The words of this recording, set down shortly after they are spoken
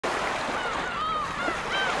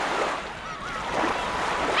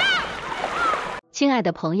亲爱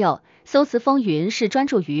的朋友，搜词风云是专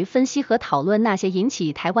注于分析和讨论那些引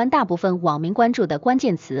起台湾大部分网民关注的关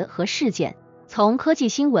键词和事件，从科技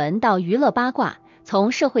新闻到娱乐八卦，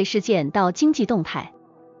从社会事件到经济动态，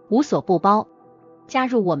无所不包。加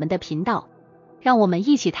入我们的频道，让我们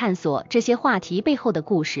一起探索这些话题背后的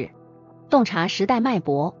故事，洞察时代脉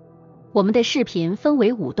搏。我们的视频分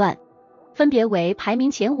为5段，分别为排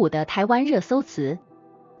名前5的台湾热搜词。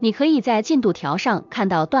你可以在进度条上看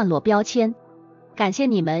到段落标签。感谢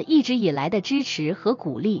你们一直以来的支持和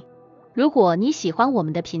鼓励。如果你喜欢我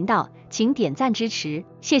们的频道，请点赞支持，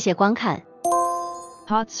谢谢观看。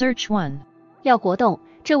 Hot Search 1。 廖国栋，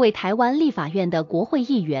这位台湾立法院的国会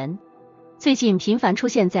议员，最近频繁出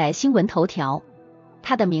现在新闻头条。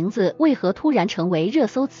他的名字为何突然成为热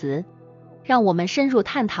搜词？让我们深入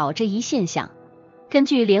探讨这一现象。根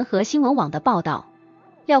据联合新闻网的报道，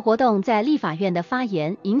廖国栋在立法院的发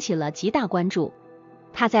言引起了极大关注。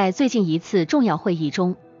他在最近一次重要会议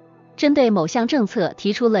中，针对某项政策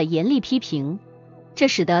提出了严厉批评，这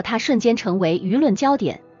使得他瞬间成为舆论焦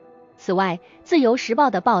点。此外，自由时报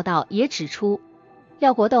的报道也指出，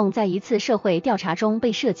廖国栋在一次社会调查中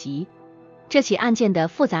被涉及，这起案件的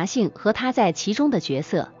复杂性和他在其中的角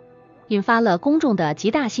色，引发了公众的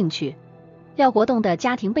极大兴趣。廖国栋的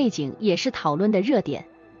家庭背景也是讨论的热点。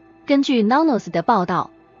根据 analyses 的报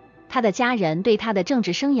道，他的家人对他的政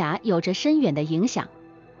治生涯有着深远的影响。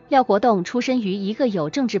廖国栋出身于一个有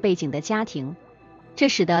政治背景的家庭，这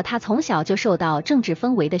使得他从小就受到政治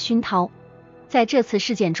氛围的熏陶。在这次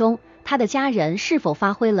事件中，他的家人是否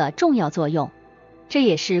发挥了重要作用，这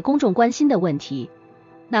也是公众关心的问题。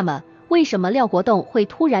那么，为什么廖国栋会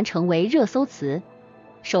突然成为热搜词？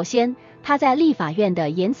首先，他在立法院的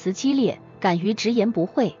言辞激烈，敢于直言不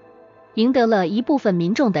讳，赢得了一部分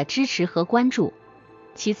民众的支持和关注。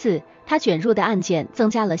其次，他卷入的案件增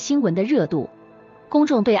加了新闻的热度，公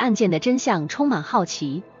众对案件的真相充满好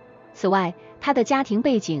奇。此外，他的家庭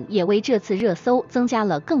背景也为这次热搜增加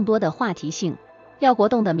了更多的话题性。廖国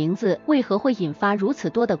栋的名字为何会引发如此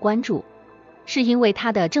多的关注？是因为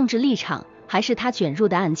他的政治立场，还是他卷入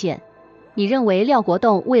的案件？你认为廖国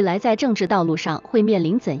栋未来在政治道路上会面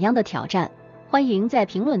临怎样的挑战？欢迎在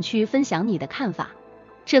评论区分享你的看法。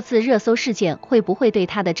这次热搜事件会不会对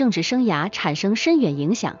他的政治生涯产生深远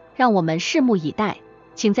影响？让我们拭目以待。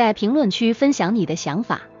请在评论区分享你的想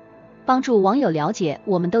法，帮助网友了解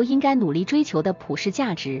我们都应该努力追求的普世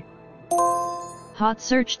价值。 Hot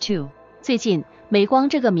Search 2。 最近，美光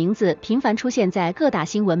这个名字频繁出现在各大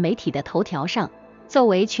新闻媒体的头条上。作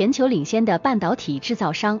为全球领先的半导体制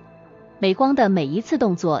造商，美光的每一次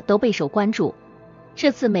动作都备受关注。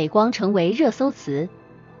这次美光成为热搜词，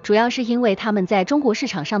主要是因为他们在中国市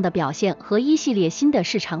场上的表现和一系列新的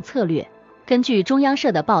市场策略。根据中央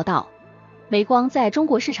社的报道，美光在中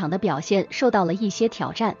国市场的表现受到了一些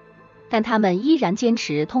挑战，但他们依然坚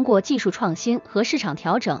持通过技术创新和市场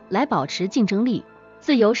调整来保持竞争力。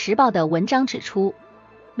自由时报的文章指出，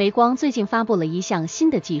美光最近发布了一项新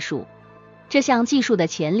的技术，这项技术的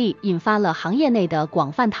潜力引发了行业内的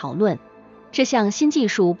广泛讨论。这项新技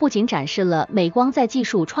术不仅展示了美光在技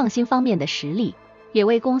术创新方面的实力，也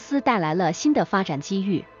为公司带来了新的发展机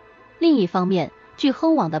遇。另一方面，据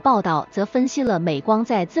亨网的报道则分析了美光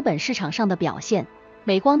在资本市场上的表现。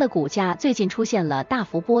美光的股价最近出现了大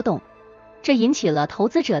幅波动，这引起了投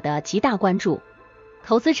资者的极大关注。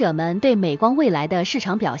投资者们对美光未来的市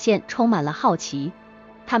场表现充满了好奇，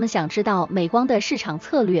他们想知道美光的市场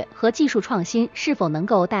策略和技术创新是否能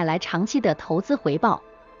够带来长期的投资回报。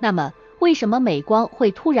那么，为什么美光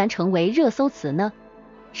会突然成为热搜词呢？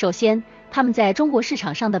首先，他们在中国市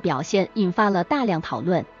场上的表现引发了大量讨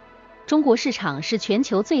论。中国市场是全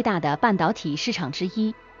球最大的半导体市场之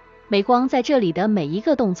一，美光在这里的每一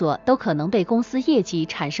个动作都可能对公司业绩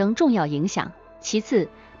产生重要影响。其次，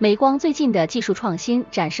美光最近的技术创新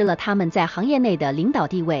展示了他们在行业内的领导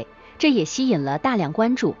地位，这也吸引了大量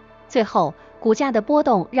关注。最后，股价的波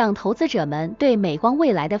动让投资者们对美光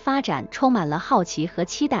未来的发展充满了好奇和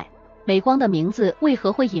期待。美光的名字为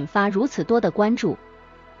何会引发如此多的关注？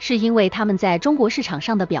是因为他们在中国市场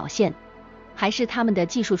上的表现，还是他们的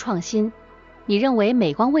技术创新？你认为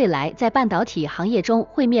美光未来在半导体行业中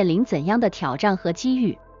会面临怎样的挑战和机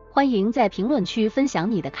遇？欢迎在评论区分享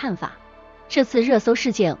你的看法。这次热搜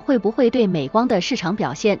事件会不会对美光的市场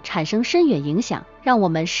表现产生深远影响？让我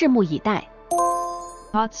们拭目以待。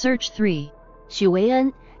 Hot Search 3。 许维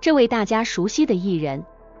恩，这位大家熟悉的艺人，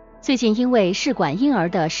最近因为试管婴儿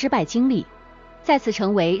的失败经历，再次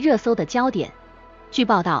成为热搜的焦点。据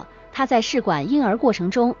报道，他在试管婴儿过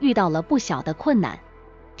程中遇到了不小的困难，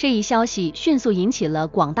这一消息迅速引起了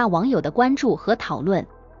广大网友的关注和讨论。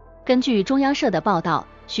根据中央社的报道，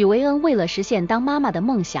许维恩为了实现当妈妈的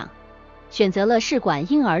梦想，选择了试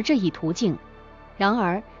管婴儿这一途径。然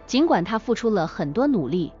而，尽管他付出了很多努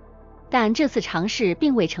力，但这次尝试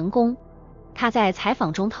并未成功。他在采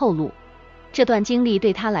访中透露，这段经历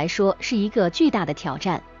对他来说是一个巨大的挑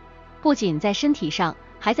战，不仅在身体上，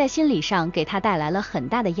还在心理上给他带来了很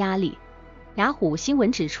大的压力。雅虎新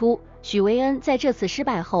闻指出，许维恩在这次失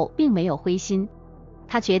败后并没有灰心，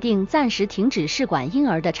他决定暂时停止试管婴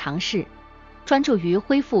儿的尝试，专注于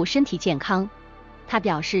恢复身体健康。他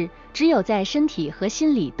表示，只有在身体和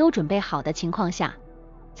心理都准备好的情况下，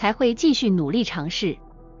才会继续努力尝试。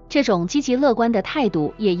这种积极乐观的态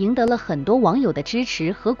度也赢得了很多网友的支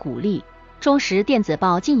持和鼓励。中时电子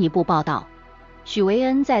报进一步报道，许维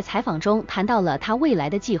恩在采访中谈到了他未来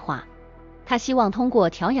的计划，他希望通过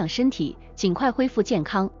调养身体，尽快恢复健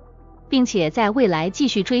康，并且在未来继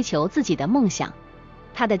续追求自己的梦想。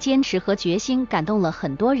他的坚持和决心感动了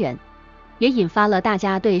很多人，也引发了大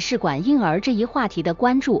家对试管婴儿这一话题的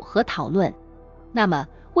关注和讨论。那么，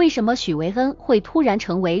为什么许维恩会突然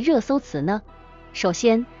成为热搜词呢？首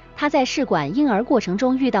先，他在试管婴儿过程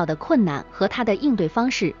中遇到的困难和他的应对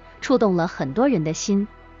方式触动了很多人的心。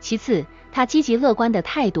其次，他积极乐观的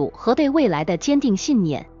态度和对未来的坚定信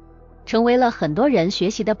念，成为了很多人学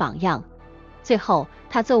习的榜样。最后，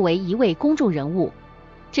他作为一位公众人物，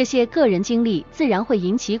这些个人经历自然会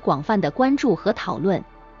引起广泛的关注和讨论。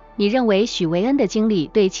你认为许维恩的经历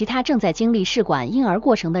对其他正在经历试管婴儿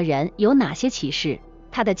过程的人有哪些启示？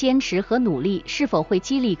他的坚持和努力是否会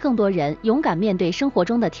激励更多人勇敢面对生活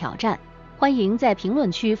中的挑战？欢迎在评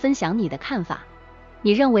论区分享你的看法。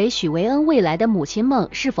你认为许维恩未来的母亲梦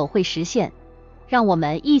是否会实现？让我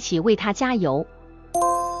们一起为他加油。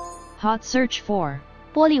Hot Search 4.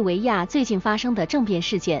 玻利维亚最近发生的政变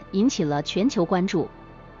事件引起了全球关注，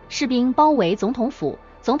士兵包围总统府，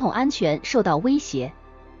总统安全受到威胁。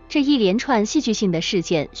这一连串戏剧性的事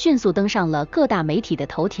件迅速登上了各大媒体的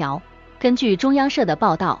头条。根据中央社的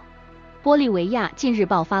报道，玻利维亚近日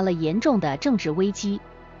爆发了严重的政治危机，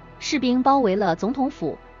士兵包围了总统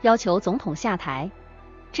府，要求总统下台。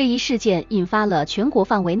这一事件引发了全国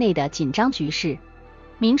范围内的紧张局势，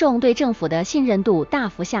民众对政府的信任度大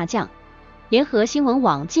幅下降。联合新闻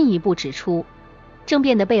网进一步指出，政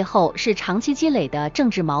变的背后是长期积累的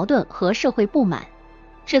政治矛盾和社会不满，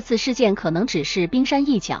这次事件可能只是冰山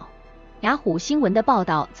一角。雅虎新闻的报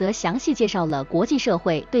道则详细介绍了国际社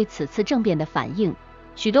会对此次政变的反应，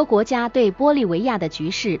许多国家对玻利维亚的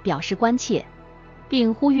局势表示关切，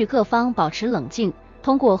并呼吁各方保持冷静，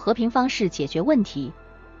通过和平方式解决问题。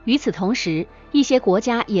与此同时，一些国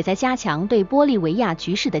家也在加强对玻利维亚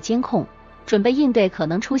局势的监控，准备应对可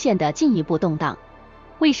能出现的进一步动荡。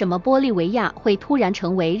为什么玻利维亚会突然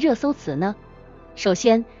成为热搜词呢？首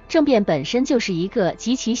先，政变本身就是一个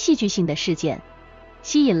极其戏剧性的事件，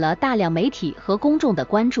吸引了大量媒体和公众的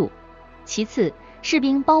关注。其次，士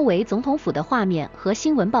兵包围总统府的画面和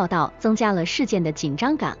新闻报道增加了事件的紧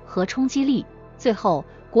张感和冲击力。最后，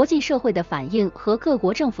国际社会的反应和各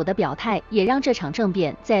国政府的表态也让这场政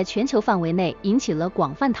变在全球范围内引起了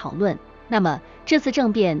广泛讨论。那么，这次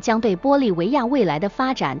政变将对玻利维亚未来的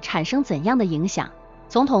发展产生怎样的影响？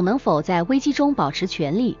总统能否在危机中保持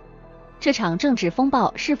权力？这场政治风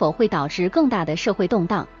暴是否会导致更大的社会动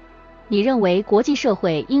荡？你认为国际社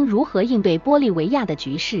会应如何应对玻利维亚的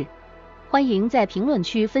局势？欢迎在评论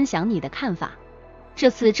区分享你的看法。这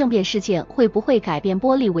次政变事件会不会改变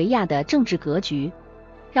玻利维亚的政治格局？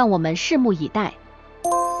让我们拭目以待。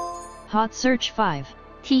Hot Search 5.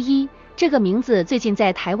 T1 这个名字最近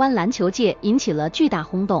在台湾篮球界引起了巨大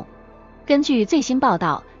轰动。根据最新报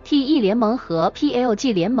道， T1 联盟和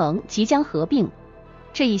PLG 联盟即将合并，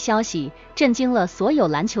这一消息震惊了所有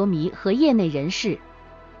篮球迷和业内人士。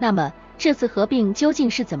那么，这次合并究竟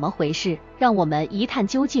是怎么回事？让我们一探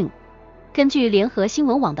究竟。根据联合新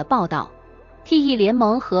闻网的报道， T1 联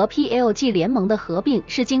盟和 PLG 联盟的合并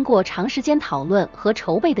是经过长时间讨论和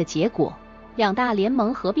筹备的结果。两大联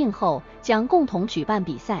盟合并后将共同举办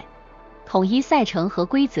比赛，统一赛程和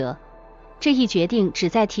规则。这一决定旨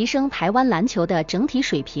在提升台湾篮球的整体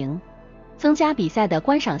水平，增加比赛的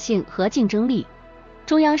观赏性和竞争力。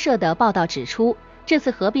中央社的报道指出，这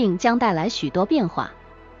次合并将带来许多变化，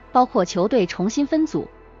包括球队重新分组、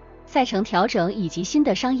赛程调整以及新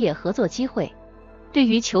的商业合作机会。对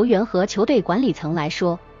于球员和球队管理层来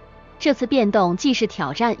说，这次变动既是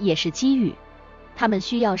挑战也是机遇，他们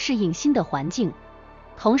需要适应新的环境，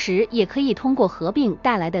同时也可以通过合并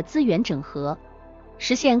带来的资源整合，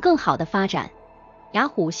实现更好的发展。雅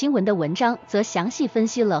虎新闻的文章则详细分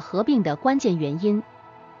析了合并的关键原因。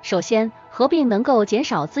首先，合并能够减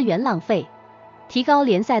少资源浪费，提高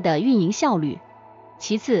联赛的运营效率。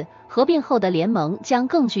其次，合并后的联盟将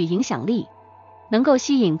更具影响力，能够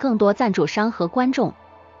吸引更多赞助商和观众，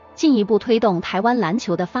进一步推动台湾篮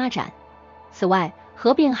球的发展。此外，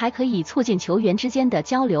合并还可以促进球员之间的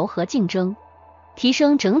交流和竞争，提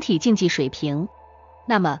升整体竞技水平。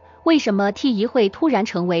那么，为什么 T1会突然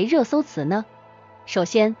成为热搜词呢？首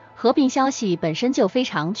先，合并消息本身就非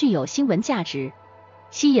常具有新闻价值，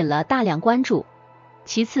吸引了大量关注。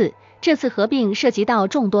其次，这次合并涉及到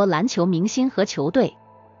众多篮球明星和球队，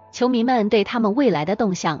球迷们对他们未来的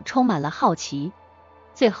动向充满了好奇。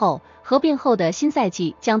最后，合并后的新赛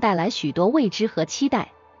季将带来许多未知和期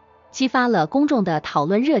待，激发了公众的讨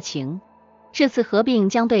论热情。这次合并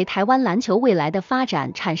将对台湾篮球未来的发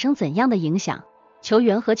展产生怎样的影响？球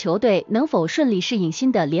员和球队能否顺利适应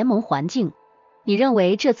新的联盟环境？你认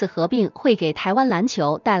为这次合并会给台湾篮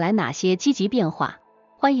球带来哪些积极变化？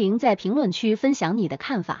欢迎在评论区分享你的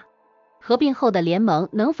看法。合并后的联盟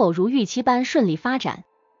能否如预期般顺利发展？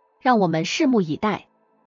让我们拭目以待。